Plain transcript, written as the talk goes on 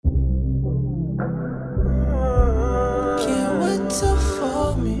Can't wait to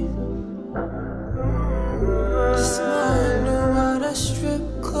fall me. This morning at a strip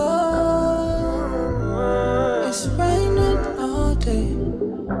club. It's raining all day.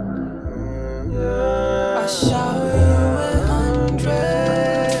 I shower you with hundreds.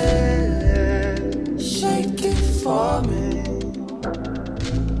 Shake it for me.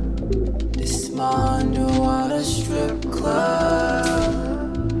 This underwater strip club.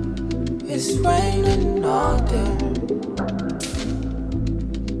 It's raining all day.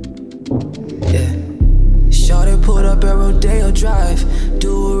 Yeah. Shorty pulled up at Rodeo Drive.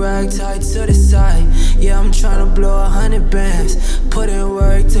 Do a rag tight to the side. Yeah, I'm tryna blow 100 bands. Put in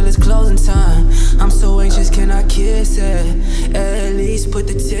work till it's closing time. I'm so anxious, can I kiss it? At least put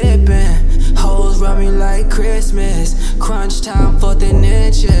the tip in. Hoes run me like Christmas. Crunch time for thin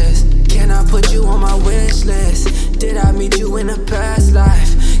inches. Can I put you on my wish list? Did I meet you in a past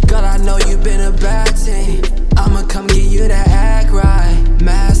life? Girl, I know you've been a bad team. I'ma come get you to act right.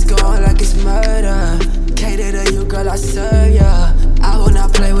 Mask on like it's murder. Cater to you, girl, I serve ya. I will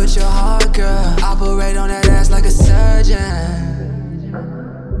not play with your heart, girl. Operate on that ass like a surgeon.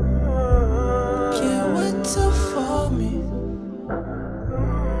 Can't wait to fall me.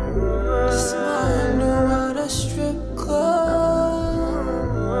 This morning at a strip club.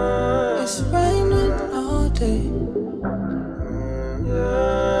 It's raining all day.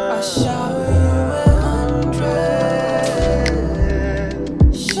 I shower you with hundreds.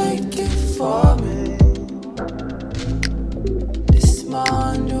 Shake it for me. This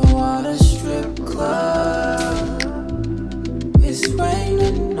underwater strip club. It's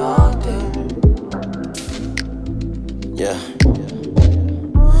raining all day. Yeah.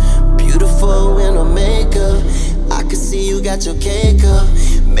 Beautiful in no makeup. I can see you got your cake up.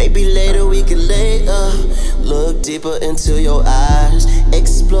 Maybe later we can lay up. Look deeper into your eyes.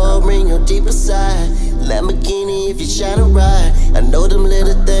 Exploring your deeper side. Lamborghini if you're tryna ride. I know them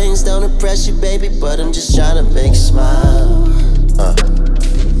little things don't impress you, baby, but I'm just tryna make you smile.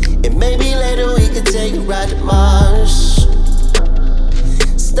 And maybe later we could take a ride to Mars.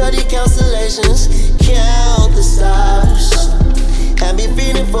 Study constellations, count the stars. Have me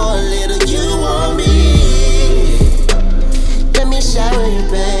feeling for a little you on me. Let me shower you,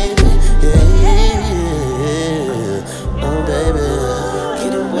 baby. Yeah, yeah, yeah. Oh, baby.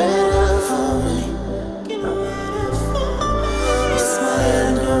 Get it wetter for me. Get it wetter for me. It's my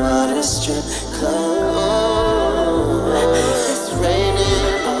underwater strip club. It's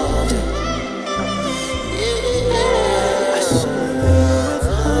raining all day. Yeah, I show you with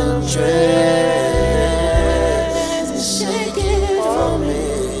hundreds.